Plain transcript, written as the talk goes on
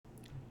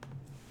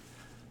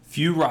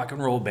Few rock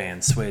and roll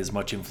bands sway as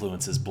much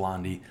influence as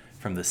Blondie.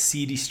 From the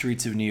seedy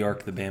streets of New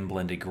York, the band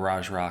blended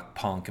garage rock,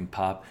 punk, and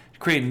pop to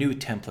create a new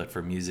template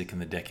for music in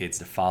the decades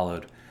that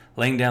followed.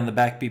 Laying down the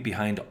backbeat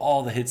behind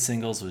all the hit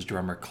singles was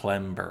drummer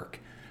Clem Burke.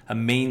 A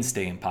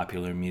mainstay in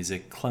popular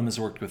music, Clem has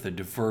worked with a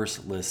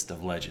diverse list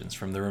of legends,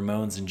 from the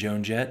Ramones and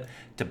Joan Jett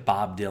to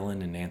Bob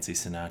Dylan and Nancy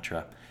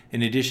Sinatra.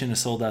 In addition to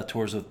sold-out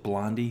tours with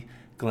Blondie,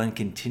 Glenn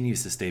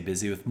continues to stay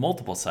busy with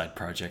multiple side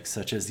projects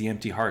such as The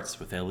Empty Hearts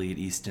with Elliot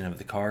Easton of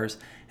The Cars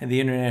and The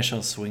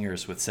International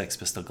Swingers with Sex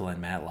Pistol Glenn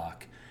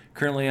Matlock.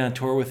 Currently on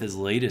tour with his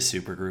latest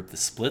supergroup, The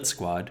Split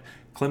Squad,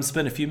 Clem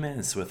spent a few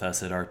minutes with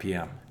us at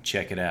RPM.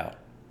 Check it out.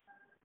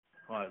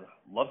 Well, I'd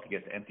love to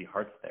get to Empty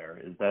Hearts there.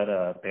 Is that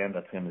a band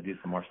that's going to do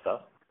some more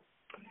stuff?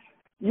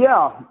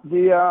 Yeah,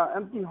 the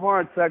Empty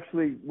Hearts,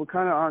 actually, we're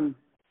kind of on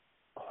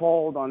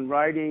hold on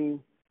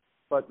writing,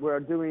 but we're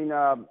doing,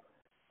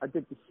 I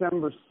think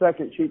December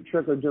 2nd, Cheap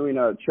Trick are doing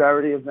a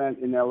charity event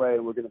in L.A.,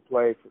 and we're going to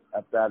play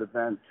at that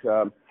event.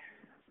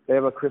 They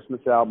have a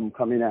Christmas album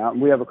coming out,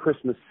 and we have a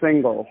Christmas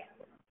single.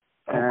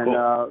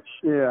 And,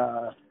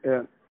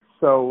 cool.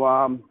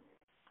 So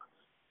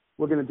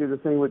we're going to do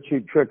the thing with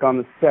Cheap Trick on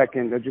the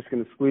 2nd. They're just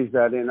going to squeeze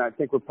that in. I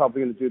think we're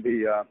probably going to do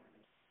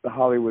the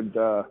Hollywood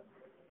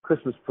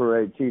Christmas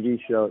Parade TV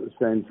show at the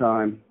same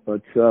time.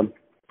 But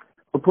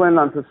we're planning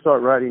on to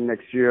start writing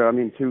next year.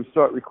 To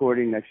start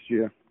recording next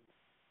year.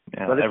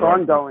 Yeah, but it's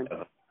ongoing.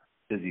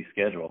 Busy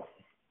schedule.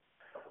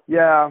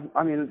 Yeah,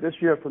 this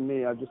year for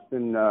me, I've just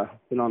been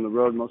on the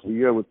road most of the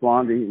year with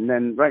Blondie, and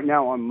then right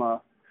now I'm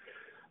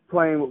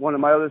playing with one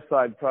of my other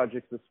side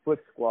projects, the Split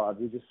Squad.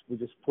 We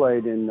just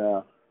played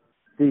in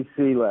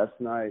D.C. last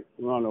night.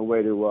 We're on our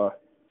way to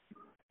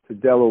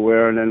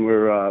Delaware, and then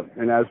we're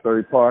in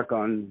Asbury Park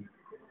on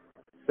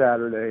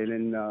Saturday, and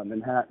in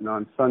Manhattan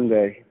on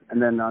Sunday,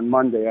 and then on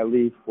Monday I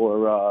leave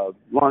for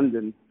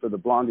London for the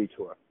Blondie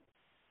tour.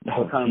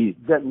 So kind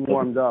of getting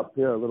warmed up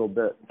here a little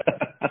bit.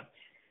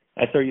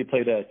 I saw you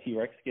played a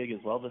T-Rex gig as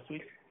well this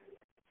week.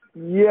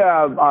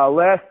 Yeah,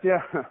 last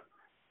year.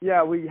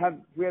 Yeah, we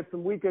had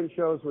some weekend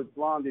shows with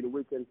Blondie the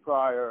weekend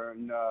prior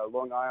in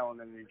Long Island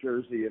and New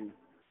Jersey, and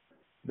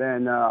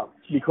then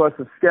because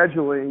of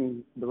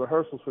scheduling, the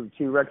rehearsals for the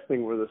T-Rex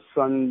thing were the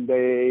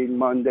Sunday,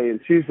 Monday, and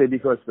Tuesday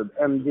because of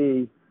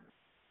MD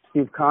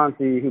Steve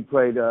Conti, who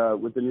played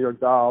with the New York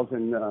Dolls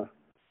and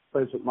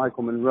plays with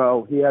Michael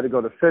Monroe. He had to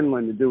go to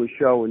Finland to do a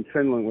show in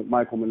Finland with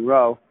Michael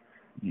Monroe.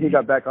 He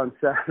got back on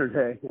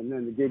Saturday, and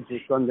then the gigs were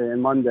Sunday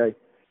and Monday.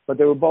 But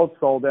they were both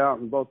sold out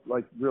and both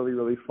really,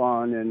 really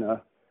fun, and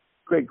a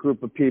great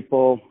group of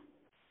people.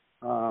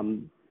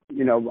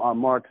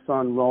 Mark's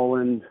son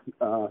Roland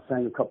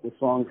sang a couple of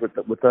songs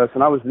with us,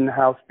 and I was in the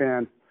house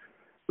band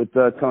with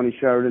Tony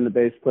Sheridan, the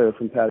bass player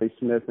from Patti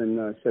Smith,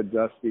 and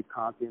Steve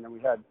Conti, and then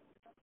we had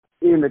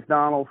Ian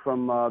McDonald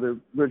from the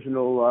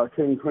original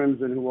King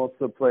Crimson, who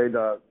also played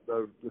the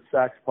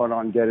sax part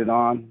on Get It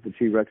On, the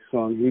T-Rex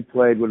song. He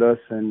played with us,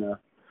 and a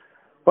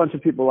bunch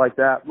of people like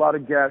that. A lot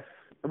of guests.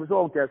 It was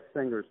all guest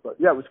singers, but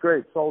yeah, it was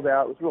great. Sold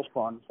out. It was real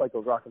fun. It's like a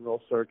rock and roll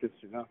circus,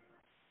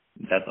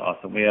 That's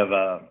awesome. We have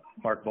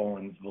Mark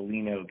Boland's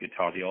Volino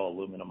guitar, the all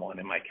aluminum one,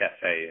 in my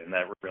cafe, and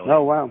that really.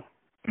 Oh wow.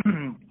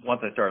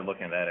 Once I started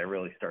looking at that, I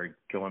really started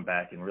going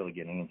back and really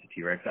getting into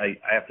T-Rex. I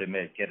have to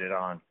admit, Get It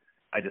On,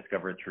 I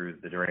discovered through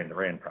the Duran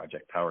Duran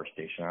project, Power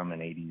Station. I'm an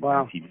 80s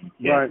TV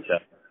kid. Right. So,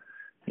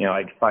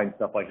 I find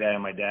stuff like that.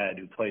 And my dad,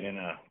 who played in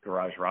a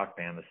garage rock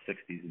band in the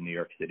 60s in New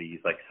York City,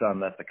 he's like, son,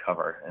 that's a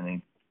cover. And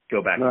then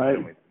go back and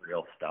show me the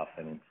real stuff.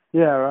 And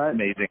it's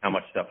amazing how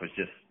much stuff was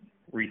just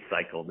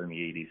recycled in the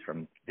 80s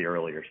from the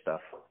earlier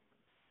stuff.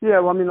 Yeah,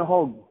 well, the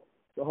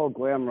whole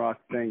glam rock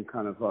thing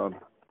kind of,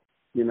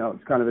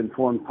 it's kind of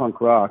informed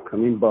punk rock.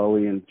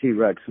 Bowie and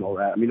T-Rex and all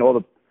that.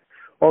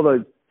 All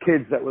the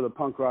kids that were the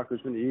punk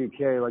rockers in the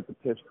UK, like the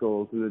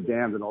Pistols and the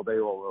Damned and all, they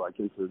all were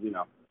into,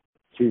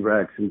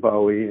 T-Rex and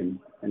Bowie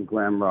and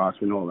glam rock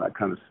and all that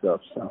kind of stuff.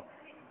 So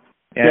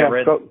yeah,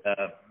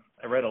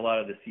 I read a lot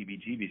of the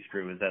CBGB's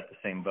crew was at the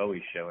same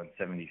Bowie show in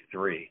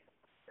 '73.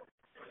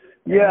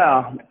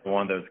 Yeah,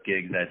 one of those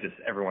gigs that just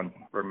everyone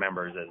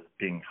remembers as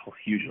being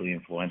hugely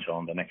influential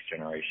on the next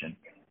generation.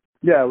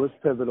 Yeah, it was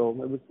pivotal.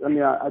 It was.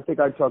 I think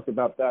I talked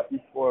about that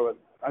before.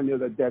 I knew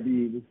that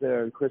Debbie was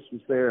there and Chris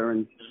was there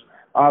and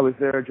I was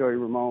there. Joey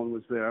Ramone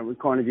was there. With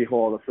Carnegie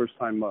Hall the first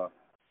time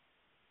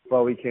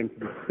Bowie came to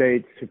the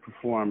States to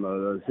perform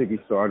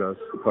Ziggy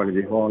Stardust at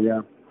Carnegie Hall.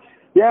 Yeah.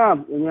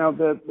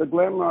 The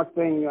glam rock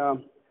thing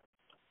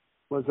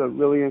was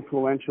really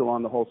influential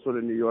on the whole sort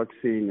of New York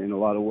scene in a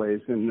lot of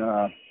ways. And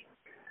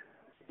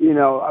in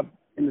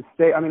the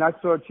state, I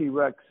saw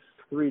T-Rex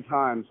 3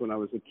 times when I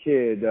was a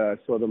kid. I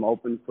saw them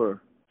open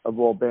for, of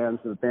all bands,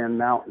 the band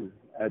Mountain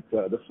at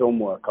the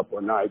Fillmore a couple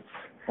of nights.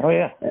 Oh,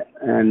 yeah.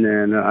 And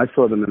then I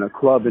saw them in a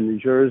club in New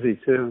Jersey,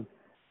 too.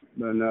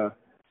 And,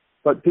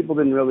 but people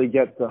didn't really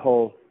get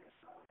for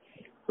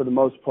the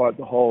most part,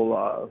 the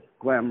whole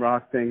glam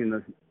rock thing in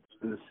the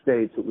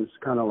States. It was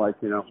kind of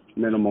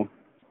minimal.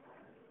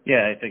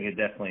 Yeah, I think it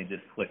definitely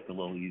just clicked a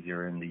little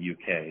easier in the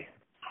UK.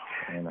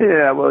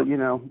 Yeah, well,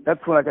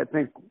 that's what I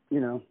think,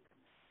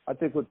 I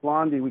think with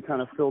Blondie, we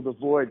kind of filled a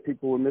void.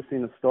 People were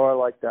missing a star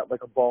like that,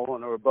 like a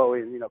Bolan or a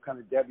Bowie, and, you know, kind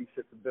of Debbie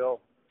fit the bill,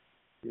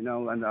 you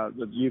know, and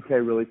the UK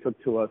really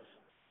took to us.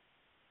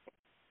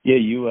 Yeah,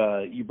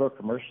 you broke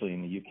commercially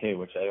in the UK,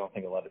 which I don't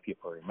think a lot of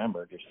people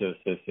remember. You're so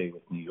associated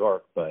with New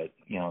York, but,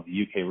 you know,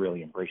 the UK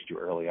really embraced you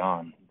early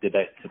on. Did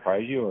that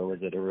surprise you, or was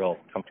it a real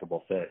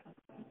comfortable fit?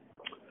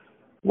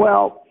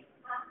 Well,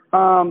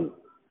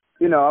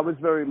 you know, I was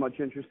very much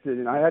interested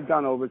in. I had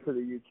gone over to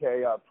the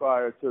UK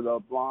prior to the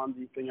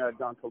Blondie thing. I had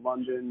gone to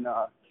London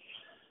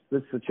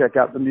just to check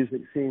out the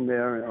music scene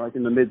there, like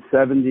in the mid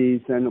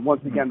 '70s. And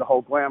once again, the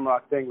whole glam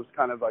rock thing was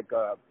kind of like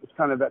it's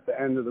kind of at the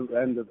end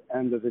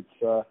of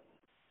its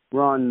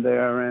run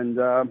there. And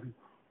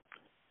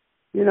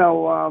you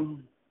know,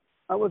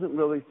 I wasn't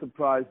really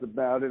surprised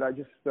about it. I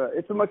just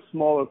it's a much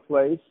smaller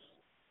place,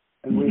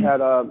 and we had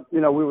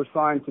you know, we were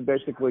signed to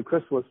basically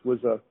Chrysalis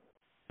was a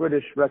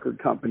British record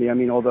company. I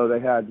mean, although they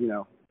had, you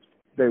know,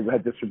 they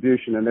had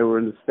distribution and they were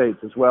in the States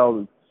as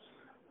well,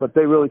 but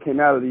they really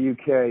came out of the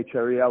UK,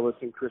 Cherry Ellis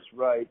and Chris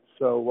Wright.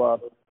 So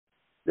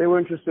they were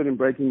interested in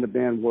breaking the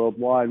band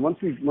worldwide. Once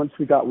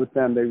we got with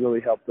them, they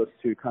really helped us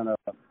to kind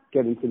of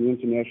get into the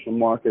international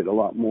market a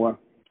lot more.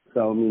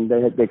 So I mean,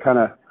 they kind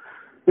of,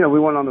 you know, we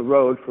went on the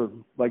road for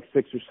like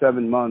 6 or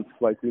 7 months,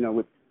 like, you know,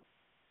 with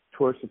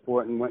tour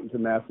support, and went into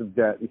massive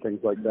debt and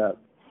things like that.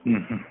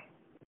 Mm-hmm.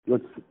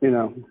 What's, you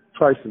know,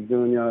 price of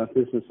doing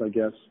business, I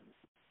guess.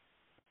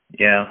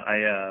 Yeah,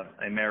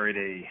 I married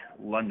a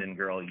London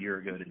girl a year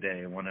ago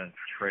today. One of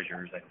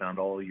treasures. I found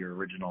all your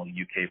original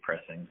UK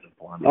pressings of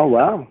Blondie. Oh,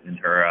 wow. In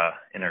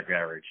her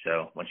garage.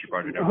 So when she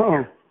brought it over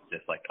here, it's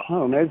just like,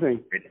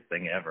 amazing, greatest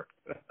thing ever.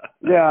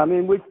 Yeah, I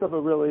mean, we still have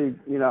a really,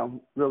 you know,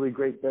 really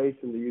great base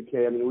in the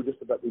UK. I mean, we're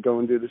just about to go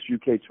and do this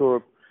UK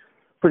tour,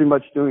 pretty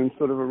much doing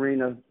sort of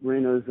arenas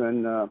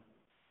and.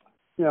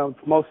 You know,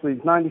 it's mostly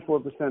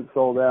 94%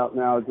 sold out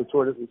now. The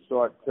tour doesn't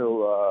start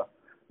till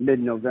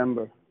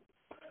mid-November.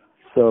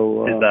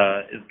 So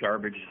is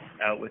Garbage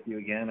out with you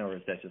again, or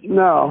is that just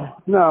no?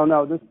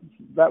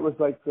 That was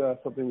like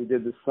something we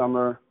did this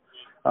summer.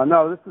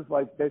 No, this is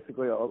like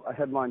basically a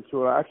headline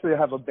tour. Actually, I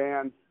have a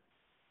band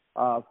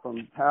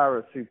from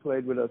Paris who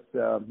played with us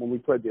when we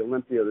played the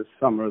Olympia this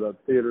summer, the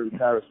theater in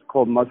Paris,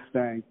 called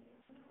Mustang.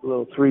 A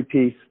little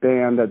 3-piece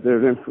band that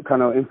they're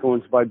kind of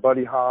influenced by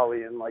Buddy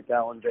Holly and like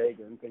Alan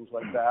Vega and things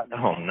like that.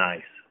 Oh,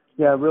 nice.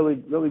 Yeah,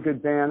 really, really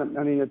good band.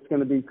 I mean, it's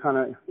going to be kind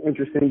of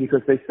interesting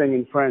because they sing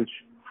in French,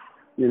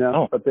 you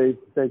know, but they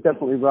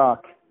definitely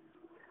rock.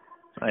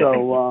 I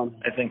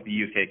think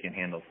the UK can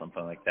handle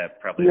something like that,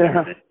 probably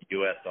better than the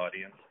US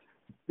audience.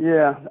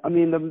 Yeah, I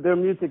mean, their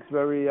music's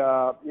very,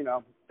 you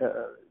know,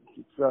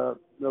 it's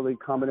really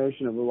a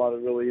combination of a lot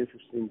of really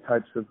interesting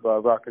types of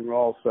rock and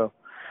roll, so.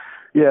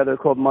 Yeah, they're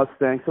called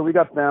Mustang. So we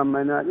got them,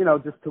 and you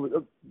know,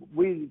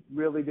 we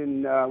really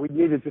didn't. We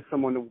needed just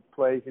someone to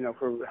play, you know,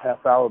 for a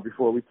half hour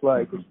before we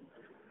play.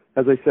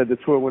 As I said, the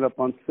tour went up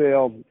on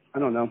sale. I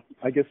don't know.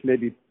 I guess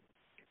maybe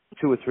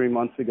 2 or 3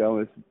 months ago.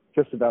 It's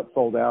just about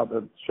sold out.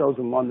 The shows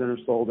in London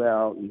are sold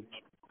out, and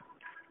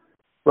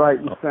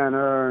Brighton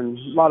Centre, and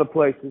a lot of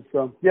places.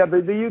 So yeah,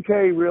 the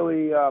UK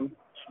really,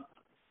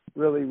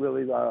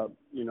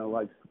 you know,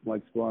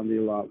 likes Blondie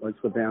a lot, likes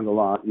the band a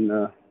lot,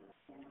 and.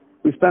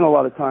 We spent a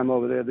lot of time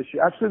over there this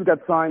year. Actually, we got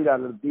signed out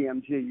of the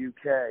BMG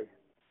UK,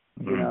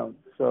 you know.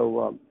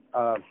 So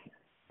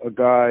a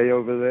guy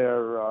over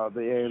there,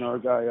 the A&R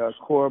guy,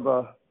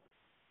 Corba,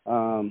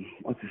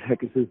 what the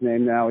heck is his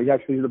name now? He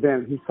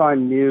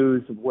signed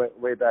Muse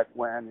way back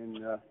when.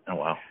 And, oh,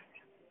 wow.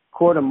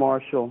 Corda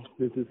Marshall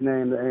is his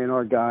name, the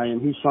A&R guy,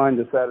 and he signed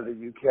us out of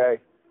the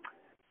UK.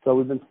 So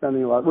we've been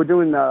spending a lot. We're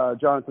doing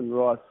Jonathan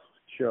Ross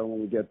show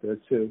when we get there,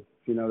 too,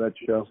 if you know that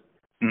show.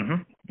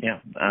 Mm-hmm. Yeah.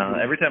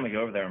 Every time I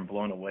go over there, I'm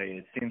blown away.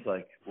 It seems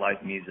like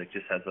live music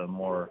just has a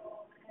more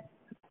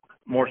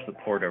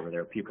support over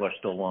there. People are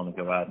still willing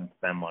to go out and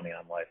spend money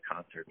on live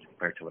concerts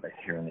compared to what I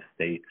hear in the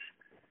States.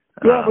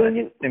 Yeah,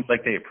 it seems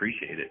like they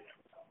appreciate it.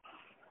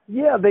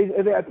 Yeah,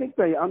 I think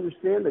they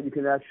understand that you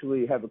can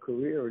actually have a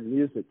career in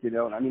music, you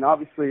know. And I mean,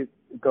 obviously,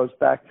 it goes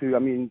back to, I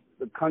mean,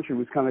 the country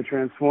was kind of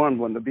transformed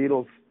when the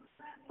Beatles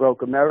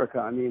broke America.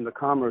 I mean, the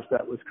commerce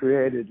that was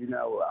created, you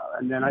know,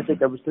 and then I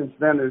think ever since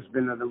then there's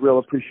been a real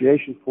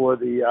appreciation for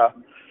the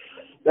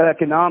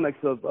economics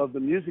of the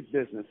music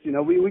business. You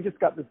know, we just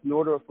got this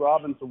Northrop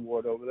Robbins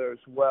Award over there as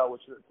well,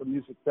 which is a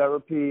music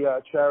therapy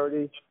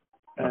charity,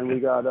 and we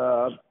got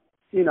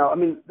you know, I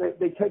mean,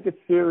 they take it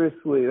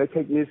seriously. They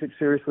take music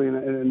seriously,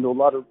 and a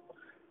lot of,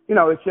 you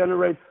know, it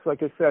generates,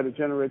 like I said, it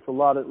generates a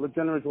lot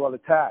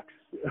of tax.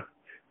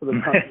 For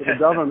the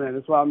government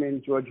as well. I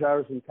mean, George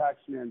Harrison tax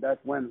man back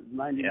when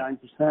 99%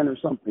 or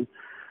something.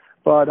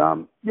 But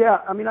yeah,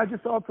 I mean, I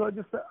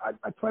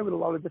play with a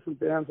lot of different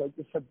bands. I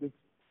just have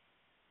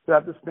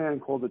this band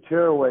called the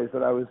Tearaways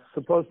that I was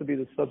supposed to be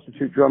the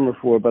substitute drummer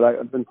for, but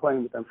I've been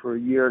playing with them for a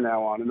year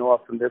now on and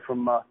off, and they're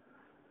from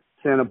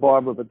Santa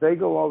Barbara. But they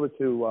go over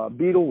to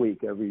Beatle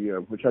Week every year,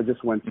 which I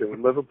just went to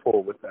in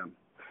Liverpool with them.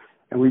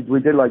 And we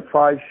did like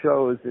 5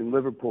 shows in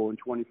Liverpool in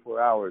 24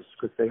 hours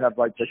because they have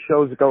like the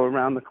shows that go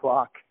around the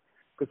clock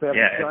because they have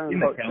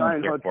a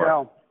giant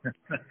hotel.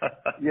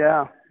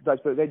 Yeah,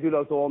 they do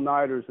those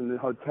all-nighters in the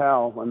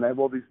hotel, and they have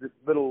all these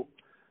little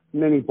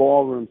mini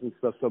ballrooms and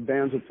stuff. So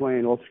bands are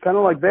playing. It's kind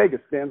of like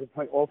Vegas. Bands are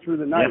playing all through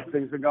the night. Yeah.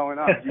 Things are going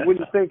on. You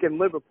wouldn't think in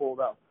Liverpool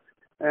though.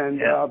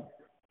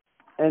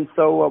 And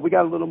so we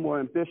got a little more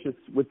ambitious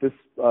with this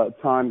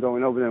time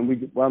going over there, and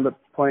we wound up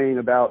playing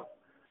about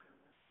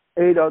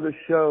 8 other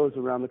shows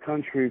around the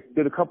country.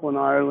 Did a couple in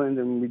Ireland,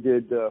 and we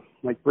did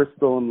like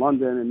Bristol and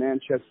London and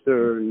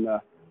Manchester,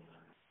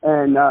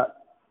 and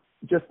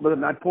just but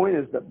my point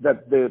is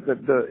that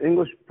the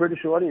English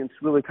British audience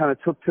really kind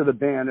of took to the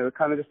band. They were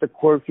kind of just a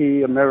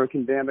quirky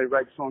American band. They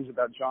write songs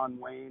about John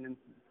Wayne and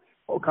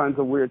all kinds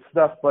of weird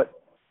stuff, but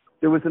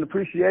there was an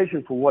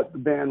appreciation for what the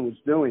band was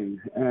doing,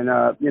 and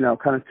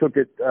kind of took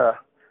it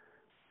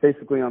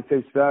basically on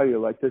face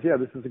value, like this. Yeah,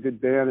 this is a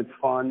good band. It's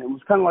fun. It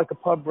was kind of like a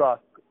pub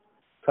rock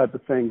type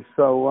of thing.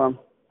 So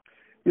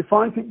you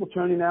find people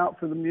turning out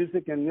for the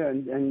music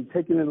and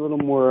taking it a little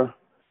more.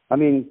 I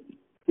mean,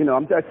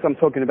 I'm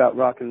talking about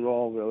rock and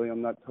roll, really.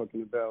 I'm not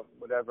talking about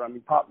whatever. I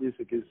mean, pop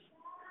music is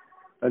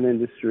an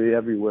industry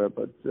everywhere,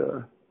 but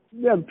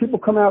people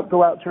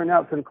go out, turn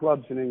out to the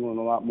clubs in England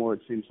a lot more,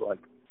 it seems like.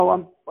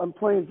 I'm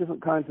playing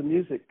different kinds of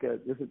music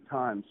at different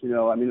times.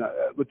 I mean,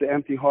 with the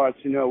Empty Hearts,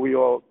 we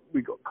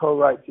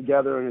co-write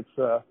together, and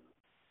it's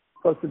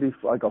supposed to be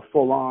like a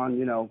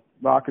full-on,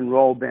 rock and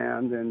roll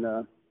band.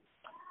 And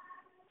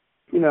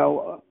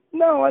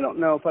no, I don't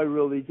know if I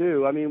really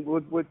do. I mean,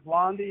 with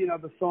Blondie,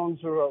 the songs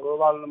a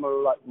lot of them are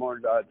a lot more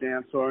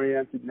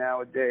dance-oriented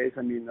nowadays.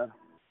 I mean,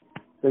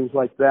 things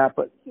like that.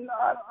 But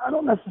I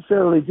don't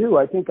necessarily do.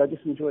 I think I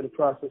just enjoy the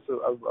process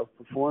of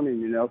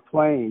performing,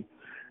 playing,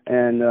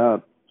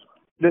 and.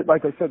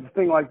 Like I said, the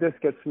thing like this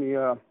gets me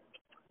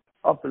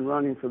up and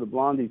running for the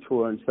Blondie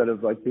tour instead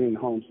of like being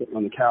home sitting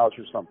on the couch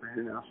or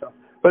something, So,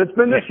 but it's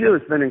been this year.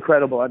 It's been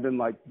incredible. I've been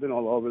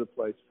all over the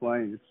place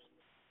playing.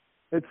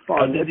 It's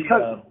fun.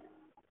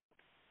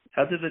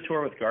 How did the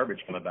tour with Garbage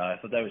come about? I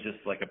thought that was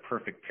just like a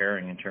perfect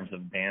pairing in terms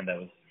of band that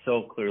was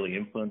so clearly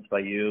influenced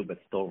by you,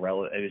 but still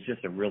relevant. It was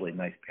just a really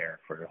nice pair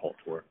for the whole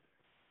tour.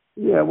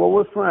 Yeah, well,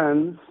 we're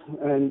friends,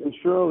 and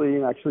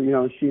Shirley actually,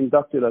 she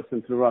inducted us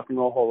into the Rock and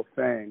Roll Hall of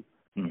Fame.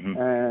 Mm-hmm.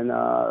 And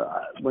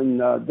when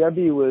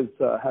Debbie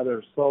had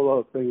her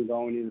solo thing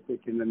going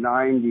in the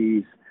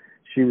 90s,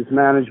 she was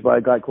managed by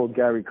a guy called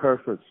Gary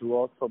Kerfitz, who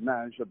also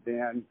managed a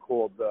band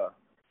called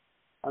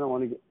I don't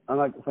know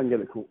if I can get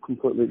it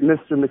completely,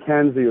 Mr.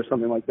 Mackenzie or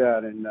something like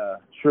that. And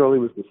Shirley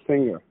was the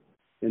singer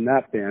in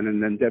that band,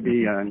 and then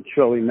Debbie and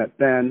Shirley met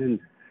Ben,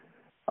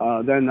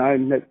 and then I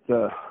met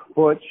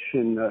Butch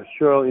and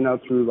Shirley,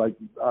 through like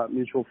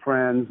mutual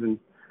friends, and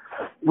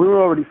we were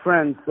already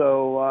friends,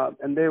 so,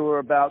 and they were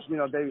about,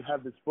 they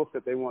had this book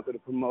that they wanted to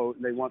promote,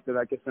 and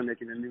I guess they're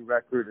making a new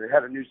record. They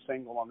had a new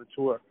single on the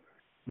tour.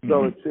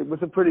 So it was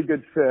a pretty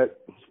good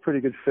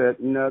fit.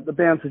 And the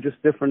bands are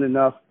just different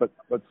enough, but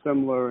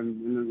similar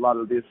in a lot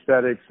of the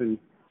aesthetics, and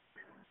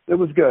it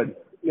was good.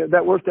 Yeah,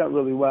 that worked out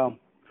really well.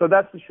 So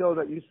that's the show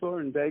that you saw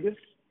in Vegas?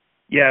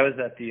 Yeah, I was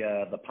at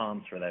the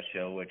Palms for that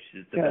show, which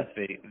is the best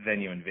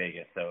venue in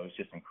Vegas. So it was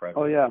just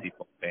incredible to see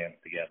both bands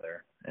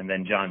together. And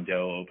then John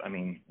Doe, I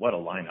mean, what a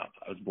lineup.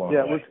 I was blown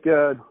away. Yeah, it was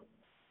good.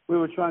 We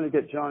were trying to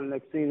get John and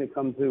Exene to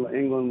come to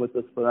England with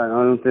us, but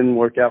it didn't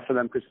work out for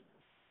them because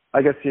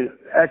I guess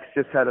X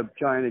just had a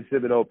giant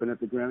exhibit open at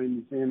the Grammy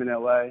Museum in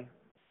L.A.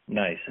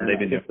 Nice. And they've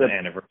been doing an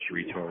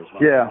anniversary tour as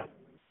well. Yeah.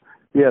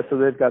 Yeah, so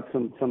they've got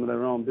some of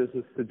their own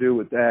business to do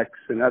with X,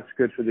 and that's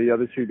good for the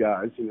other two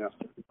guys,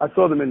 I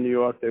saw them in New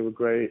York. They were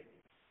great.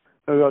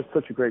 They were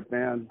such a great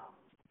band.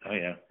 Oh,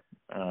 yeah.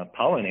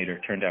 Pollinator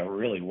turned out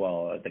really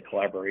well. The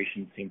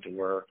collaboration seemed to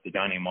work. The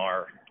Johnny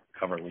Marr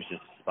cover was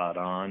just spot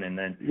on. And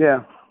then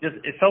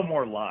it felt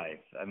more live.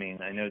 I mean,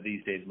 I know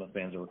these days most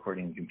bands are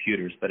recording in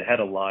computers, but it had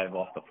a live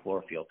off the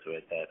floor feel to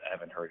it that I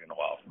haven't heard in a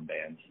while from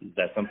bands. Is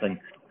that something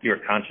you're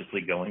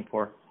consciously going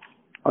for?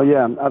 Oh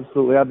yeah,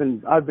 absolutely.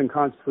 I've been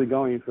consciously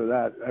going for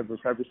that ever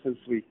since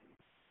we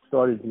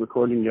started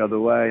recording the other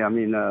way. I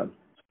mean, I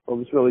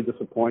was really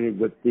disappointed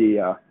with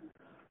the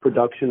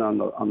production on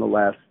the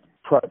last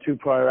two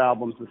prior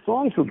albums. The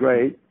songs were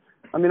great.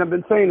 I mean, I've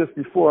been saying this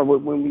before.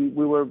 When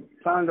we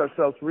found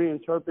ourselves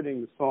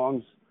reinterpreting the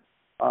songs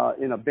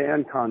in a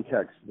band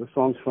context, the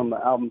songs from the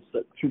albums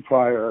that two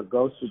prior,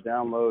 Ghost of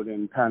Download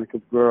and Panic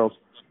of Girls.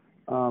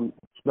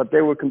 But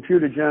they were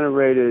computer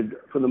generated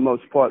for the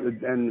most part,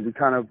 and we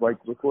kind of like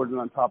recorded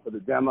on top of the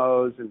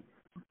demos, and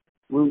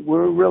we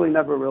were really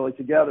never really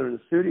together in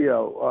the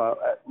studio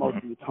at most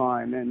of the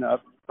time. And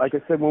like I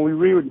said, when we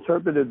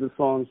reinterpreted the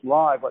songs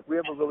live, like we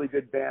have a really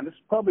good band. This is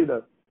probably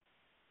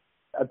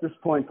at this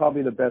point,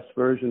 probably the best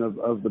version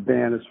of the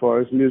band as far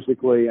as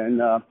musically.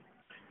 And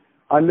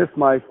I miss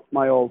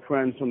my old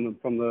friends from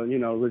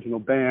the original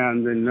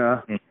band, and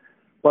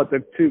but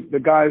the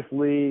guys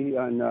Lee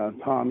and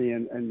Tommy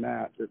and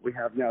Matt that we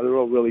have now, they're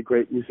all really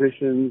great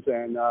musicians,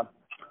 and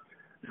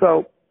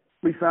so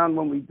we found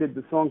when we did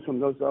the songs from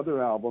those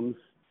other albums,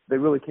 they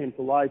really came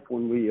to life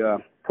when we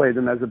played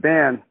them as a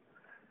band.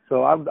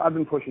 So I've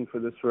been pushing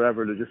for this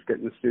forever, to just get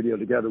in the studio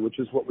together, which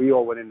is what we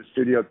all went in the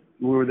studio.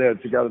 We were there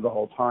together the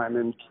whole time,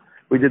 and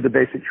we did the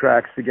basic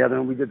tracks together,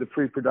 and we did the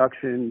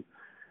pre-production,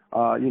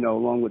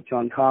 along with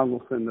John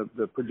Congleton,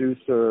 the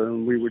producer,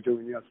 and we were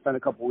doing, spent a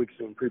couple of weeks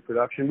doing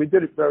pre-production. We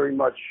did it very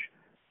much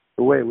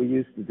the way we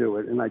used to do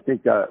it, and I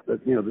think that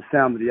the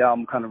sound of the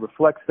album kind of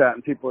reflects that,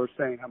 and people are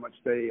saying how much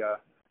they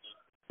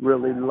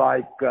really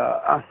like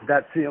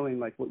that feeling,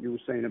 like what you were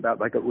saying about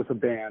like it with a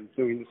band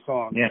doing the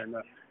song. Yeah. And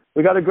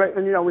we got a great,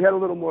 and we had a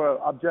little more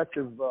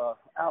objective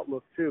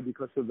outlook too,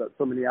 because of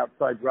so many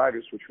outside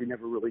writers, which we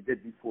never really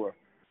did before.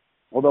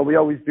 Although we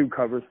always do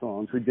cover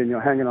songs. We did,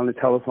 Hanging on the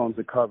Telephone's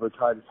a cover,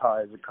 Tide is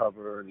High is a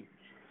cover, and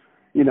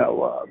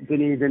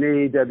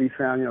Denis, Debbie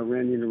Found,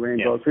 Randy and the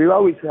Rainbows. So we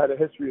always had a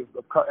history of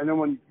and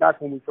then back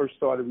when we first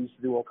started, we used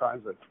to do all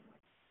kinds of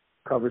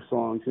cover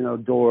songs,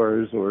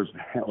 Doors or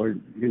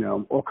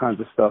all kinds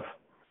of stuff.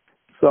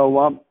 So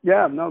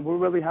we're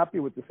really happy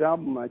with this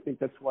album. I think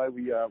that's why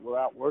we're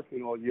out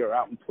working all year,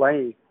 out and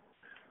playing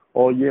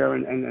all year,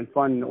 and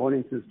finding the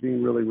audiences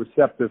being really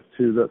receptive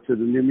to the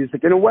new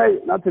music. In a way,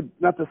 not to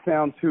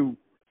sound too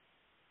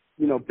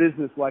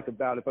business-like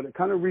about it, but it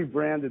kind of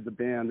rebranded the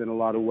band in a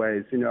lot of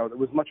ways. There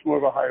was much more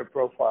of a higher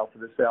profile for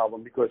this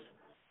album because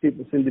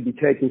people seem to be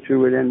taking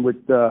to it, and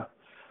with the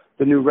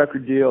new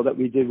record deal that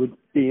we did with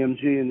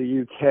BMG in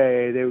the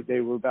UK,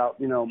 they were about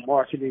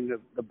marketing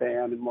the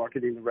band and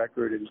marketing the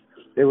record, and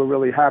they were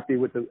really happy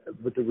with the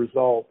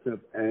results.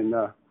 And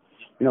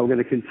we're going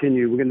to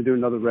continue. We're going to do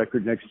another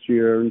record next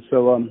year, and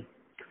so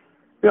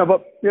we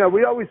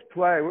always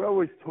play. We're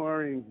always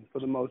touring for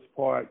the most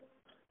part,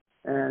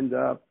 and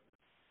a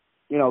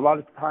lot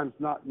of times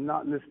not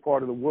in this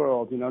part of the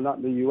world, not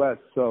in the U.S.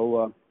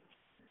 So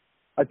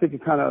I think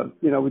it kind of,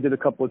 we did a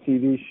couple of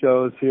TV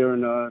shows here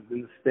in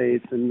the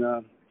States,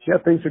 and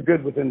things are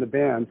good within the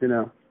band, Do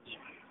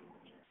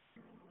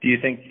you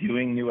think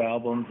doing new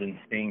albums and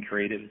staying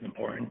creative is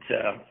important?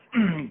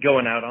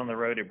 Going out on the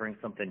road to bring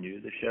something new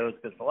to the shows,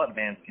 because a lot of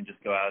bands can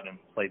just go out and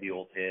play the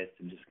old hits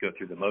and just go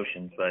through the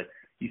motions, but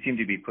you seem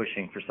to be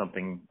pushing for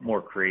something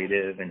more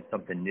creative and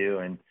something new,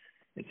 and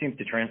it seems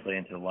to translate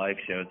into the live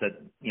shows.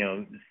 That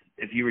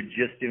if you were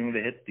just doing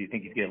the hits, do you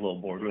think you'd get a little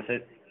bored with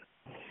it?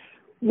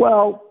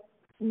 Well,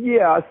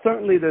 yeah,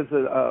 certainly there's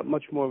a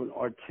much more of an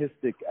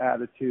artistic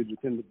attitude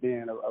within the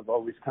band of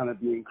always kind of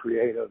being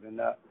creative, and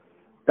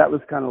that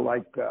was kind of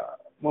like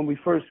when we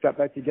first got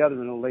back together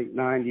in the late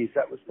 '90s.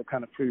 That was the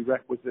kind of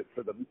prerequisite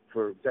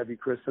for Debbie,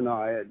 Chris, and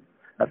I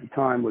at the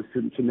time, was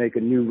to make a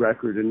new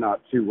record and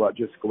not to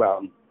just go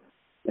out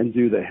and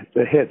do the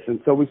hits.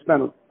 And so we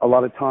spent a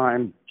lot of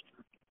time,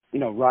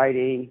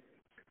 writing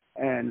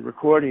and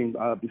recording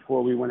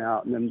before we went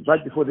out. And then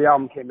right before the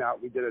album came out,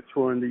 we did a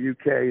tour in the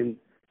UK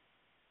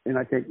in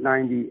I think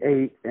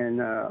 '98, and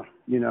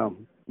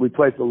we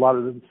played a lot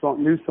of the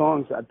new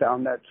songs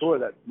on that tour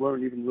that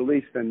weren't even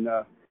released. And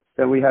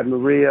then we had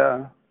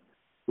Maria,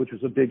 which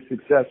was a big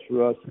success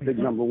for us, a big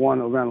number one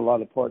around a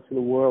lot of parts of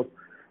the world.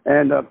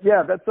 And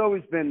that's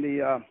always been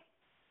the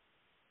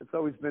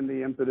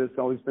impetus,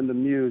 always been the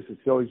muse.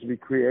 It's always to be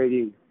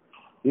creating,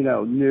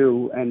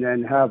 new, and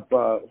then have,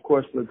 of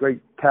course, the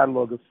great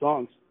catalog of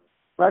songs.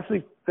 We're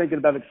actually thinking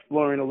about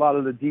exploring a lot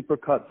of the deeper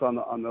cuts on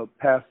the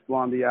past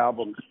Blondie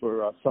albums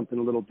for something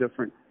a little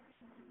different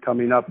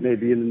coming up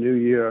maybe in the new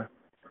year.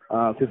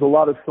 There's a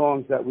lot of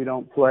songs that we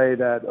don't play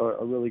that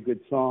are really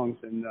good songs,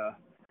 and I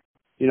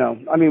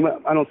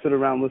don't sit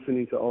around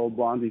listening to old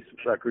Blondie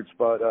records,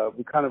 but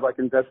we kind of like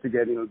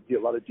investigating a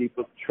lot of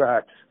deeper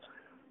tracks.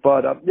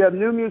 But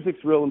new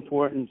music's real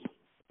important.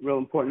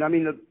 I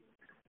mean,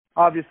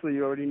 obviously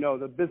you already know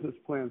the business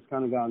plan's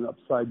kind of gone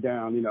upside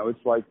down.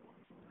 It's like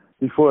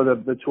before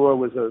the tour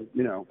was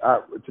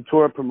the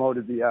tour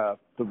promoted the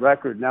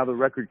record. Now the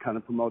record kind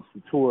of promotes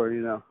the tour.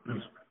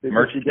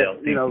 Merch sales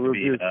seems to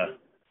be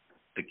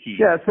the key.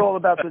 Yeah, it's all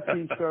about the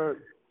T-shirt.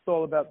 It's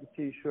all about the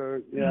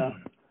T-shirt. Yeah.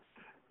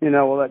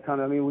 All that kind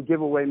of. We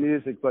give away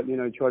music, but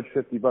charge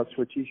 $50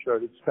 for a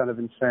T-shirt. It's kind of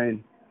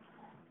insane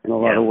in a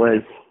lot of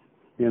ways.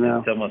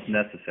 It's almost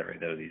necessary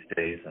though these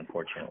days,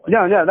 unfortunately.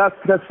 Yeah,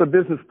 that's the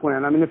business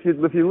plan.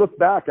 If you look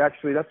back,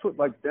 actually, that's what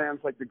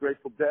bands like the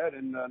Grateful Dead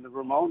and the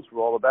Ramones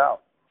were all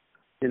about.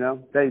 They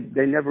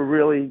never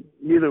really,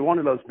 neither one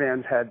of those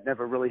bands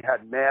never really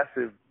had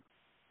massive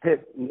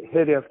hit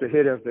after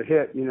hit after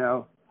hit.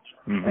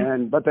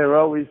 Mm-hmm. But they were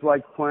always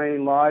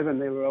playing live,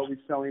 and they were always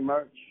selling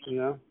merch.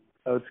 So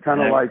it's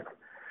kind of like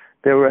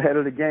they were ahead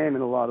of the game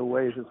in a lot of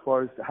ways as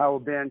far as how a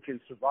band can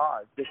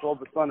survive. Just all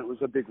of a sudden, it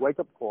was a big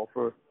wake-up call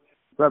for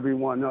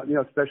everyone,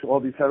 especially all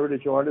these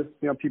heritage artists,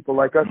 people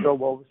like us. So,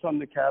 well, some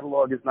of the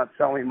catalog is not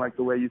selling like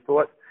the way you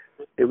thought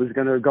it was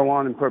going to go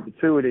on in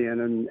perpetuity,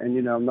 and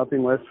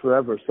nothing lasts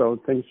forever. So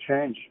things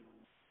change.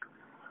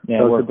 Yeah,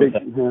 so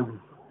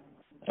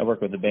I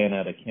work with a band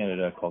out of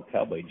Canada called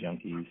Cowboy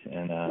Junkies,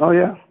 and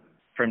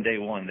from day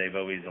one, they've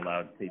always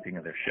allowed taping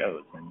of their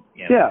shows. And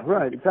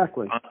right,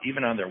 exactly.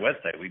 Even on their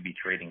website, we'd be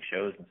trading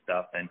shows and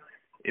stuff, and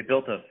it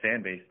built a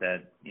fan base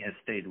that has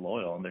stayed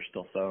loyal, and they're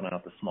still selling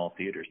out the small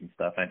theaters and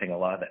stuff. And I think a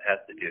lot of that has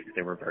to do because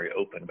they were very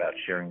open about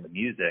sharing the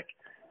music,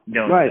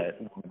 knowing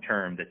that long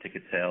term the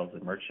ticket sales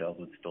and merch sales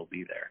would still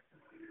be there.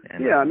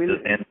 And yeah, I mean,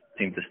 the fans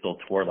seemed to still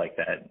tour like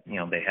that. You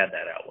know, they had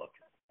that outlook.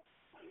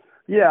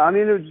 Yeah, I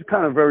mean, it was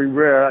kind of very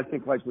rare. I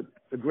think like with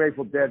the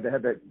Grateful Dead, they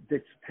had that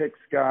Dick's Picks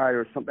guy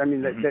or something. I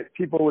mean, that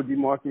people would be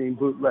marketing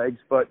bootlegs,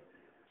 but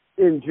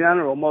in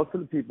general, most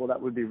of the people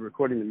that would be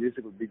recording the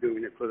music would be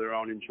doing it for their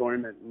own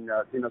enjoyment. And,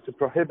 you know, to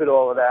prohibit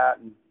all of that.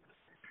 And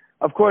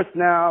of course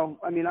now,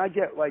 I mean, I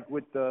get like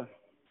with the,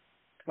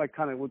 like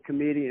kind of with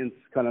comedians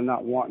kind of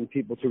not wanting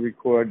people to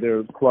record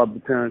their club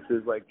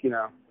appearances, like, you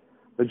know,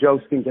 the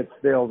jokes can get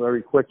stale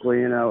very quickly,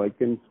 you know, like,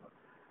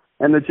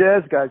 and the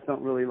jazz guys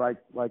don't really like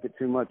it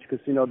too much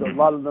because, you know, a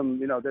lot of them,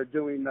 you know, they're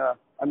doing,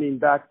 I mean,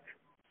 back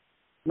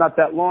not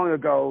that long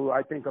ago,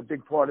 I think a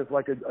big part of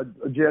like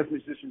a jazz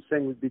musician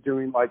thing would be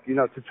doing like, you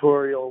know,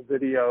 tutorial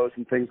videos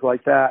and things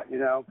like that, you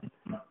know,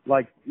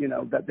 like, you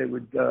know, that they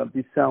would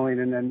be selling.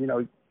 And then, you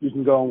know, you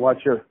can go and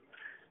watch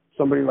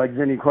somebody like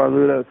Vinnie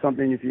Carluta or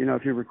something. If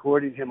you're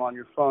recording him on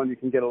your phone, you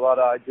can get a lot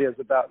of ideas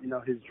about, you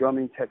know, his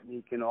drumming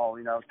technique and all,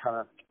 you know, kind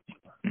of,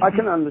 I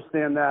can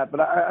understand that, but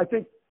I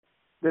think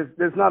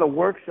there's not a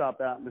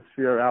workshop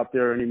atmosphere out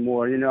there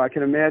anymore. You know, I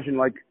can imagine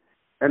like,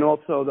 and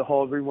also the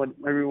whole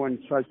everyone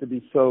tries to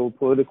be so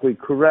politically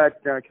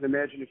correct. And I can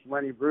imagine if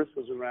Lenny Bruce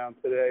was around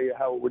today,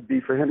 how it would be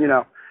for him. You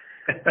know,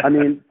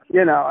 and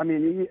you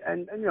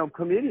know,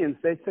 comedians,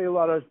 they say a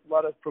lot of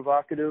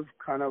provocative,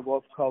 kind of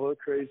off-color,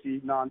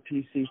 crazy,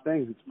 non-PC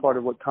things. It's part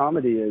of what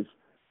comedy is.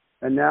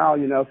 And now,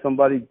 you know,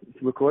 somebody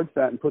records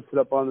that and puts it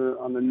up on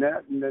the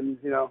net, and then,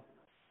 you know,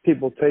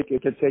 people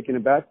get taken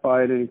aback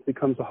by it, and it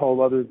becomes a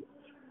whole other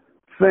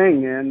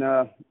thing. And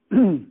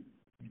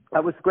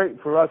that was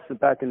great for us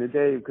back in the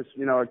day because,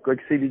 you know, like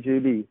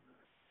CBGB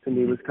to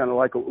me was kind of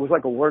like it was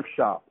like a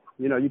workshop.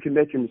 You know, you can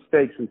make your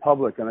mistakes in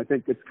public, and I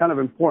think it's kind of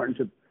important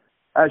to,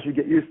 as you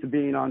get used to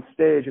being on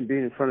stage and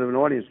being in front of an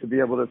audience, to be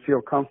able to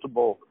feel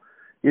comfortable,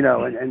 you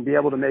know, and be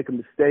able to make a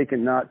mistake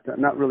and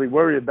not really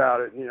worry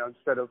about it, you know,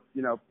 instead of,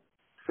 you know,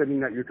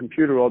 sitting at your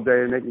computer all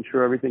day and making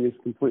sure everything is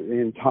completely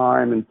in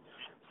time and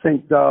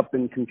synced up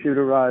and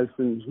computerized,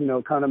 and, you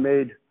know, kind of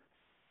made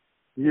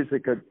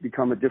music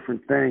become a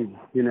different thing,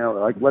 you know,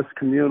 like less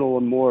communal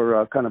and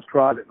more kind of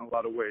private in a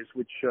lot of ways,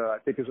 which I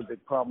think is a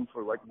big problem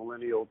for like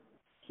millennials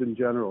in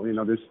general. You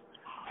know, there's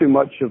too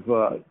much of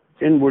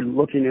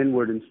looking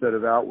inward instead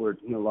of outward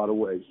in a lot of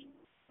ways.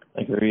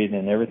 Agreed,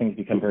 and everything's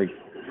become very,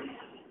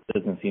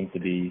 doesn't seem to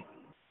be,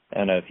 I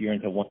don't know, if you're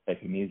into one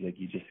type of music,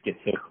 you just get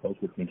so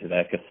focused into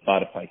that because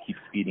Spotify keeps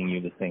feeding you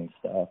the same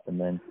stuff, and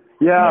then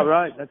yeah,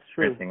 right, that's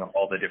true.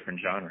 All the different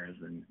genres,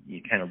 and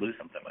you kind of lose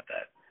something with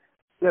that.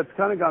 Yeah, it's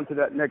kind of gone to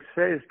that next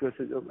phase because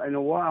in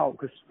a while,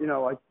 because, you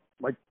know,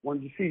 like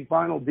when you see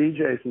vinyl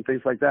DJs and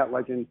things like that,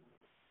 like in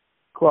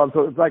clubs,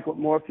 so it's like what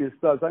Morpheus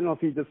does. I don't know if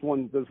he just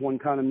does one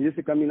kind of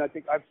music. I mean, I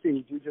think I've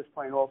seen DJs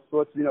playing all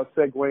sorts, you know,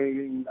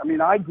 segueing. I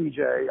mean, I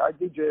DJ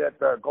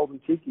at Golden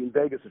Tiki in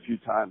Vegas a few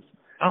times.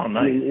 Oh,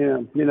 nice. I mean, yeah,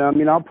 you know, I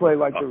mean, I'll play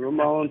like the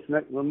Ramones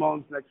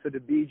next to the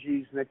Bee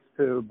Gees, next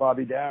to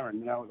Bobby Darin.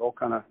 You know, it all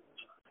kind of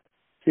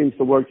seems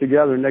to work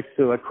together next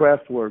to a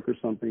Kraftwerk or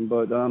something.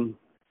 But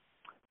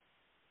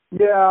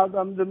yeah,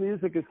 the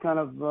music is kind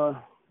of.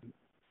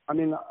 I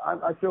mean,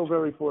 I feel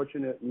very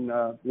fortunate in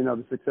you know,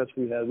 the success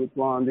we had with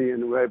Blondie,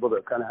 and we're able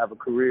to kind of have a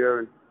career.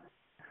 And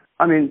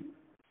I mean,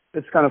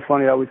 it's kind of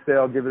funny. I always say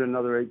I'll give it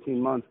another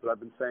 18 months, but I've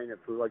been saying it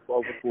for like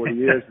over 40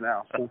 years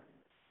now. So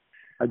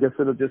I guess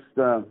it'll just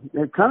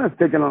it kind of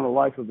taken on a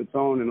life of its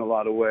own in a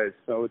lot of ways.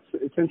 So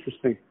it's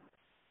interesting.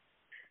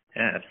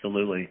 Yeah,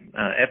 absolutely.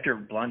 After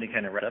Blondie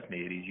kind of wrapped up in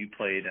the 80s, you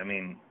played. I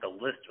mean, the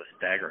list was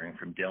staggering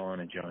from Dylan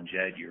and Joan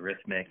Jett,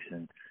 Eurythmics,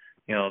 and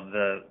you know,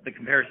 the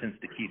comparisons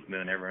to Keith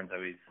Moon. Everyone's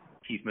always,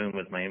 Keith Moon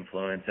was my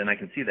influence, and I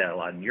can see that a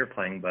lot in your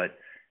playing, but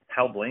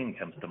Hal Blaine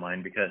comes to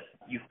mind because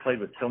you've played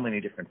with so many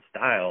different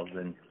styles,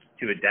 and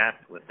to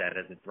adapt with that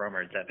as a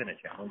drummer, has that been a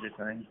challenge at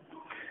times?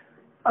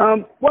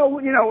 Well,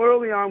 you know,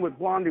 early on with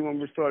Blondie, when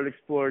we started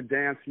exploring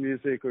dance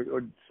music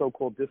or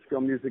so-called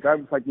disco music, I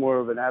was like more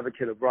of an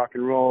advocate of rock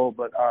and roll,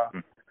 but,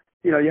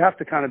 you know, you have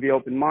to kind of be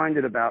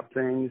open-minded about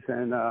things,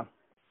 and,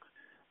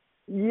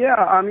 yeah,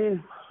 I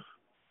mean,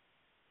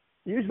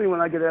 usually when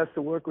I get asked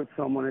to work with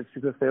someone, it's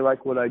because they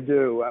like what I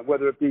do,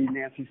 whether it be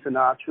Nancy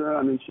Sinatra.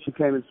 I mean, she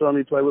came and saw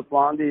me play with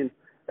Blondie and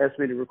asked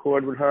me to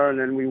record with her, and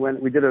then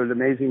we did an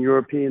amazing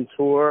European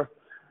tour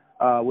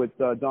with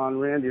Don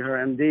Randy, her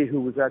MD,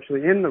 who was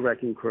actually in the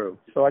Wrecking Crew.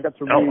 So I got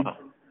to read,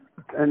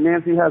 and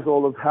Nancy has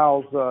all of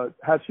Hal's,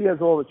 she has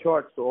all the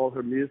charts to all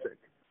her music,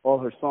 all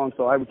her songs,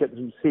 so I would get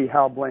to see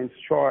Hal Blaine's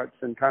charts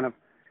and kind of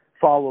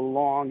follow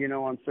along, you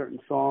know, on certain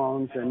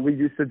songs. And we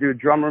used to do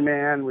Drummer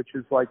Man, which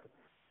is like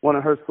one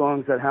of her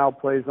songs that Hal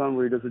plays on,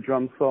 where he does a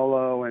drum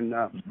solo. And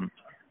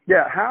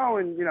yeah, Hal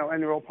and, you know,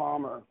 and Earl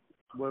Palmer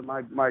were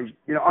my,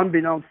 you know,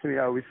 unbeknownst to me,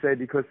 I always say,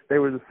 because they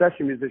were the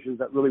session musicians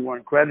that really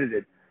weren't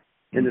credited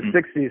in the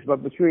 60s.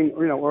 But between,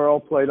 you know, Earl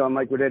played on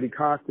like with Eddie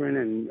Cochran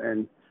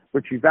and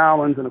Richie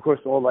Valens, and of course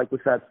all the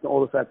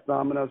Fats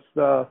Domino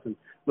stuff, and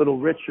Little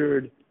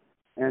Richard,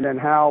 and then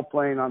Hal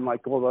playing on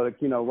like all the,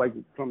 you know, like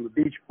from the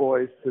Beach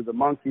Boys to the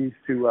Monkees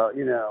to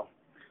you know,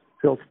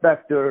 Phil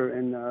Spector,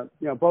 and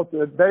you know, both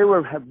they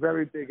have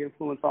very big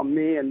influence on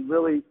me, and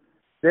really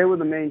they were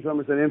the main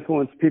drummers that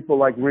influenced people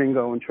like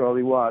Ringo and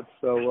Charlie Watts.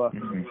 So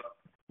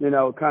you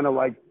know, kind of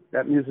like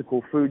that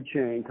musical food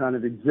chain kind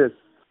of exists.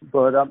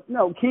 But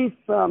no, Keith.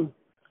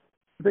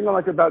 The thing I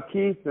liked about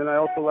Keith and I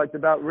also liked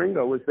about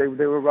Ringo was they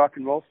were rock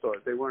and roll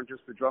stars. They weren't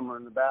just the drummer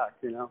in the back,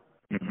 you know.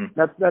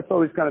 That's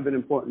always kind of been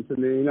important to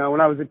me. You know,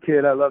 when I was a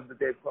kid, I loved the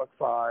Dave Clark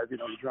Five. You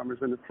know, the drummers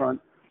in the front.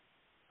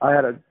 I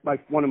had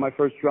one of my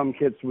first drum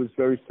kits was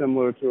very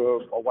similar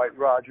to a White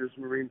Rogers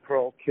Marine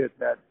Pearl kit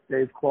that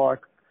Dave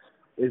Clark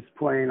is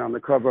playing on the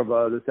cover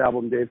of this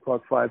album, Dave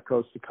Clark Five,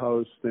 Coast to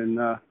Coast, and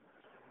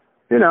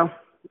you know.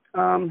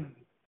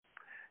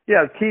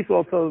 Yeah, Keith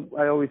also,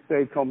 I always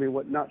say, showed me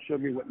what not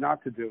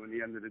to do in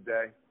the end of the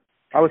day.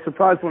 I was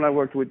surprised when I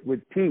worked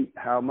with Pete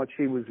how much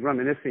he was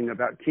reminiscing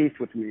about Keith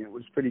with me. It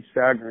was pretty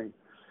staggering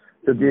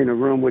to be in a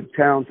room with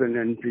Townsend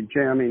and be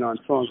jamming on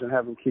songs and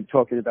have him keep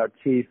talking about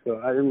Keith.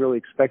 So I didn't really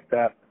expect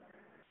that.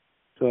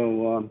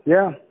 So,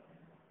 yeah.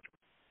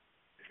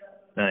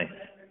 Nice.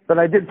 But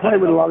I did play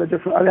with a lot of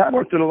different, I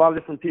worked with a lot of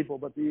different people,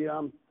 but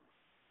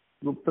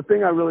the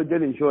thing I really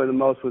did enjoy the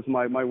most was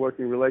my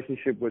working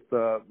relationship with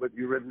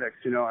Eurythmics.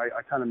 You know, I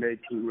kind of made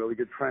some really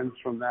good friends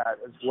from that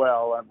as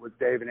well. With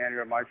Dave and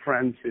Andrew, my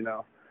friends, you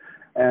know.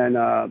 And,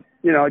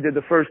 you know, I did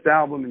the first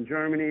album in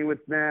Germany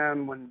with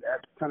them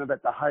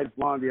at the height of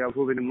Blondie. I was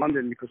living in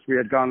London because we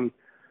had gone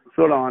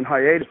sort of on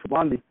hiatus with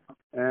Blondie.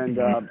 And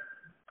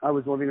I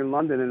was living in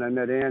London and I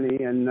met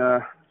Annie and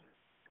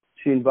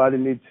she invited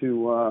me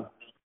to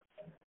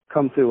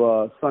come to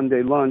a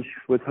Sunday lunch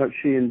with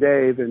she and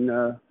Dave and,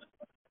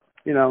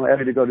 you know, I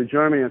had to go to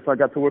Germany, and so I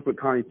got to work with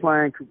Connie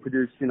Plank, who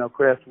produced, you know,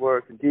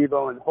 Kraftwerk and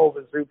Devo, and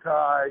Hova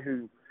Zukai,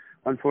 who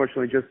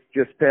unfortunately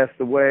just passed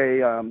away,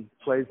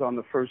 plays on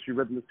the first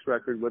Eurythmics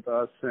record with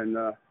us, and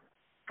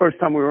first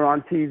time we were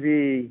on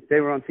TV, they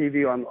were on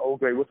TV on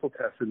Old Grey Whistle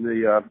Test in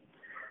the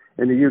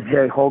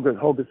UK. Hova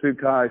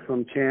Zukai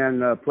from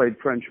Can played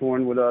French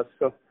horn with us,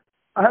 so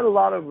I had a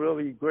lot of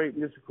really great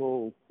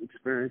musical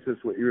experiences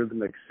with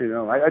Eurythmics. You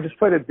know, I just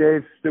played at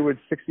Dave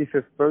Stewart's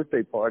 65th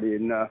birthday party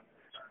in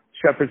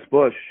Shepherd's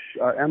Bush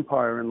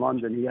Empire in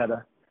London.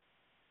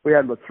 We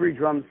had 3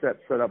 drum sets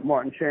set up.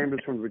 Martin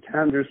Chambers from the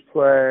Pretenders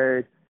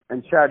played,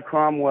 and Chad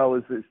Cromwell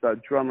is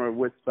drummer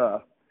with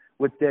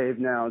Dave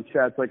now. And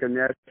Chad's like a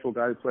natural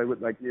guy to play with,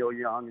 like Neil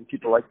Young and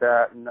people like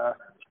that. And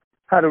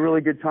had a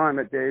really good time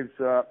at Dave's.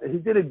 He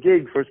did a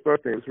gig for his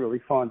birthday. It was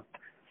really fun.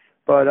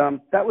 But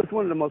that was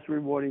one of the most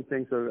rewarding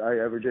things that I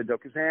ever did, though,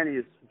 because Annie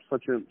is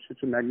such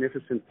a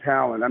magnificent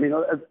talent. I mean,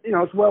 you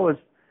know, as well as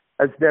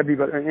Debbie,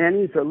 but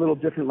Annie's a little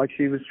different. Like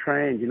she was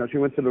trained, you know, she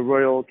went to the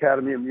Royal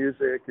Academy of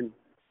Music, and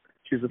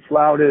she's a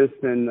flautist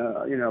and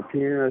you know,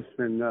 pianist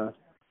and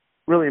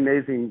really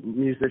amazing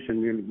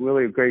musician.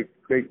 Really a great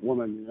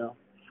woman. You know,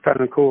 it's kind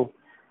of cool.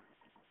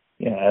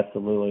 Yeah,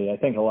 absolutely. I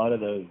think a lot of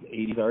those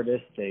 '80s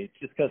artists, they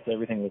just because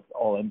everything was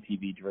all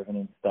MTV driven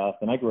and stuff,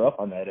 and I grew up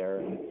on that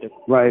era, and just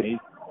right.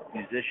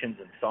 Musicians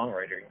and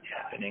songwriting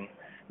happening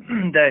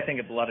that I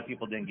think a lot of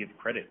people didn't give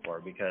credit for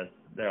because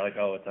they're like,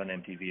 oh, it's on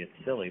MTV, it's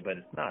silly, but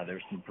it's not.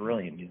 There's some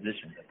brilliant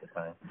musicians at the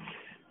time.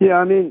 Yeah,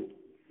 I mean,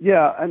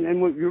 yeah,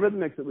 and with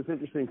Eurythmics, it was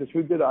interesting because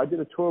I did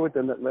a tour with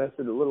them that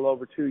lasted a little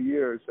over 2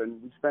 years,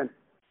 and we spent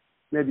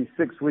maybe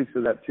 6 weeks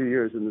of that 2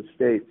 years in the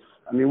States.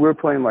 I mean, we were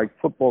playing like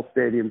football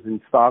stadiums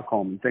in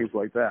Stockholm and things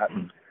like that.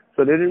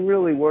 So they didn't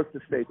really work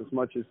the States as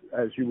much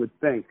as you would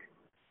think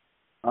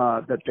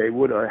that they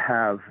would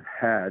have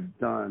had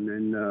done,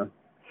 and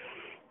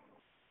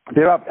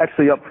they're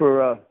actually up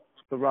for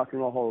the Rock and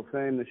Roll Hall of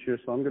Fame this year,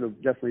 so I'm going to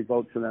definitely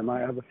vote for them. I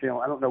have a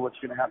feeling. I don't know what's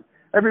going to happen.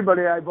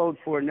 Everybody I vote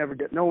for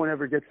no one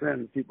ever gets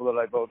in, the people that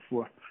I vote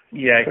for.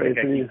 Yeah, I think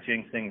I keep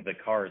jinxing the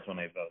Cars when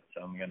I vote,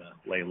 so I'm going to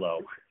lay low.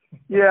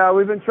 Yeah,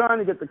 we've been trying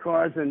to get the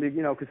Cars in,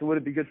 you know, because it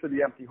would be good for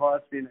the Empty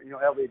Hearts, being, you know,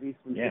 Elliot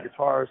Eastman's the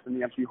guitarist and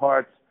the Empty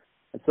Hearts.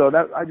 And so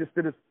that I just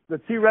did the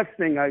T-Rex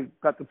thing. I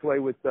got to play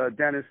with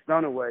Dennis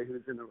Dunaway,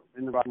 who's in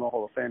the Rock and Roll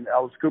Hall of Fame,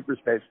 Alice Cooper's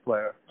bass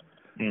player.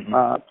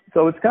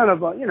 So it's kind of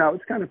you know,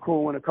 it's kind of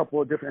cool when a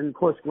couple of different, and of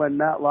course Glenn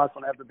Matlock,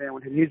 when I have the band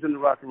with him, he's in the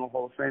Rock and Roll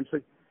Hall of Fame.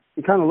 So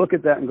you kind of look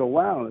at that and go,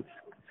 wow, it's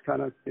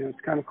kind of, you know, it's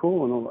kind of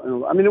cool.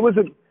 And I mean,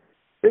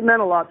 it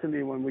meant a lot to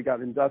me when we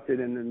got inducted,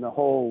 and then the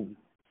whole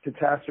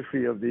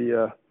catastrophe of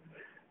the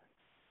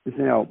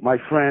you know, my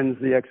friends,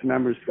 the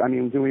ex-members, I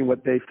mean, doing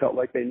what they felt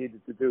like they needed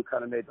to do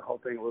kind of made the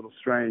whole thing a little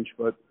strange,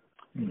 but,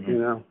 you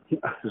know.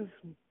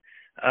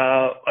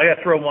 I got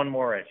to throw one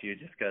more at you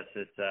just because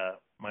it's,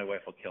 my wife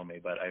will kill me,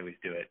 but I always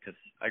do it because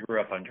I grew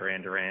up on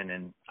Duran Duran,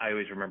 and I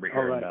always remember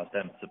hearing about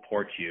them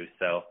support you.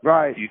 So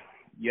do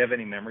you have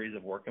any memories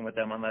of working with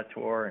them on that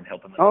tour and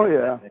helping them? Oh,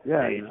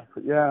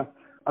 yeah.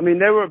 I mean,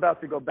 they were about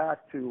to go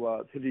back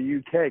to the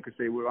UK because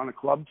they were on a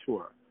club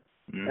tour.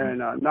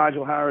 And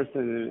Nigel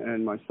Harrison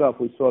and myself,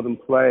 we saw them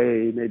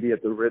play maybe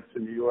at the Ritz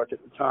in New York at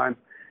the time.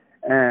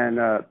 And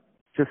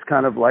just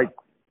kind of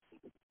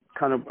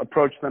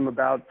approached them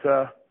about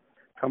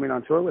coming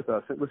on tour with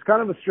us. It was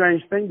kind of a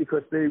strange thing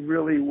because they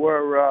really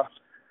were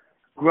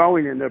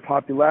growing in their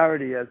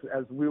popularity as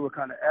we were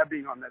kind of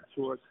ebbing on that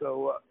tour.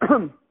 So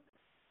it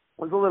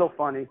was a little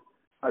funny.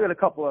 I got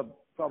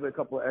probably a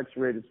couple of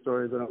X-rated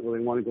stories I don't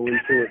really want to go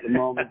into at the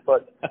moment,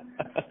 but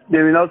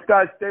those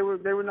guys, they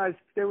were nice.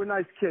 They were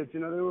nice kids. They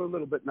were a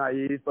little bit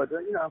naive, but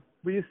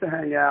we used to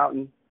hang out,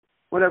 and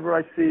whenever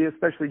I see,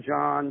 especially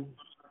John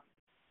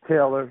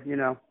Taylor,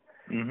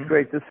 Mm-hmm.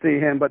 great to see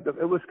him. But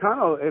it was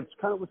kind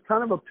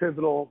of a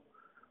pivotal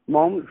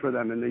moment for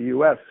them in the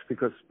U.S.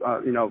 because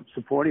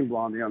supporting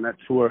Blondie on that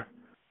tour.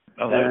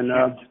 Oh, that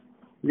was huge.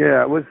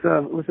 Yeah, it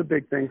was a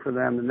big thing for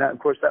them, and that, of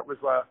course, that was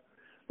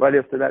right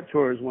after that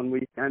tour is when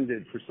we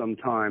ended for some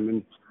time.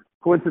 And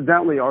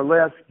coincidentally, our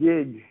last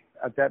gig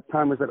at that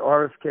time was at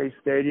RFK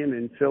Stadium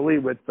in Philly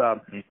with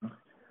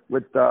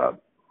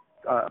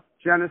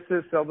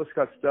Genesis, Elvis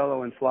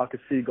Costello, and Flock of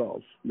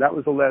Seagulls. That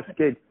was the last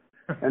gig.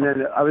 And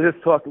then I was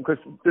just talking, because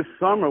this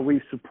summer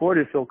we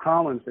supported Phil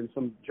Collins in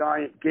some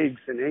giant gigs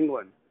in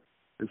England.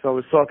 And so I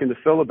was talking to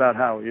Phil about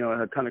how, it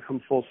had kind of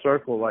come full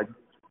circle. Like,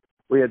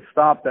 we had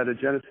stopped at a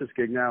Genesis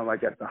gig now,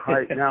 like at the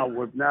height. Now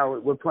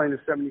we're playing to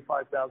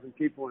 75,000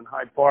 people in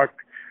Hyde Park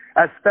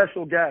as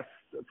special guests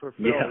for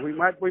Phil. Yeah.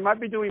 We might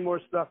be doing more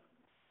stuff.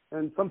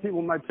 And some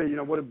people might say,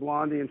 what did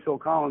Blondie and Phil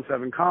Collins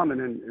have in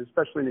common, and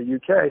especially in the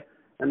UK?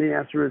 And the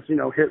answer is,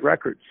 hit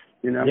records,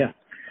 Yeah.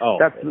 Oh,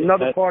 that's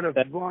another part of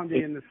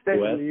Blondie in the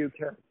States and the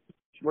UK.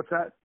 What's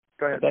that?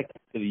 Go ahead. Back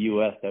to the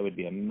U.S., that would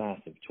be a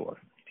massive tour.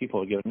 People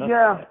would give nothing.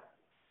 Yeah.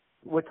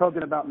 We're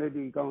talking about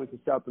maybe going to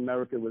South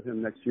America with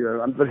him next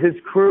year. But his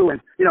crew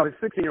and, his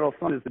 16-year-old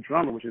son is the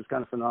drummer, which is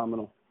kind of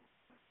phenomenal.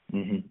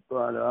 Mm-hmm.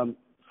 But,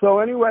 so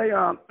anyway,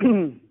 I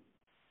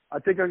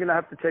think I'm going to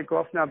have to take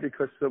off now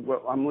because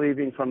I'm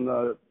leaving from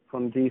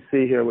D.C.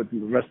 here with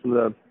the rest of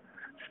the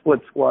Split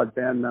Squad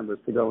band members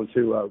to go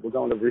we're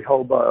going to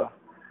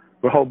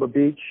Rehoboth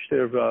Beach,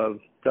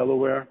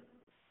 Delaware.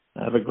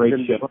 Have a great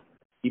show.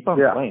 Keep on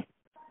playing.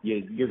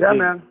 You're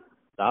man.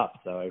 Stop.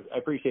 So I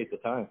appreciate the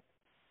time.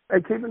 Hey,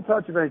 keep in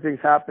touch if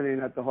anything's happening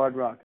at the Hard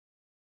Rock.